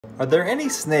Are there any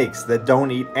snakes that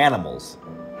don't eat animals?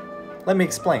 Let me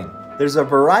explain. There's a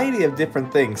variety of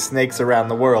different things snakes around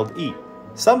the world eat.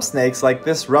 Some snakes, like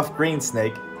this rough green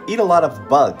snake, eat a lot of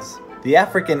bugs. The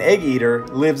African egg eater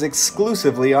lives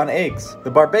exclusively on eggs.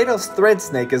 The Barbados thread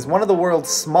snake is one of the world's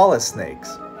smallest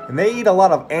snakes, and they eat a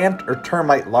lot of ant or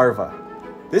termite larvae.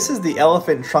 This is the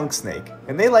elephant trunk snake,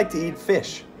 and they like to eat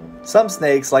fish. Some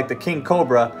snakes, like the king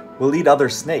cobra, will eat other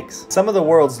snakes. Some of the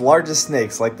world's largest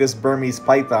snakes, like this Burmese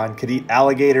python, could eat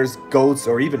alligators, goats,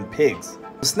 or even pigs.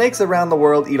 Snakes around the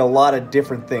world eat a lot of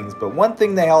different things, but one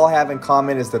thing they all have in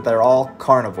common is that they're all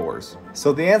carnivores.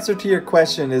 So the answer to your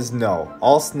question is no,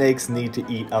 all snakes need to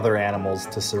eat other animals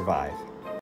to survive.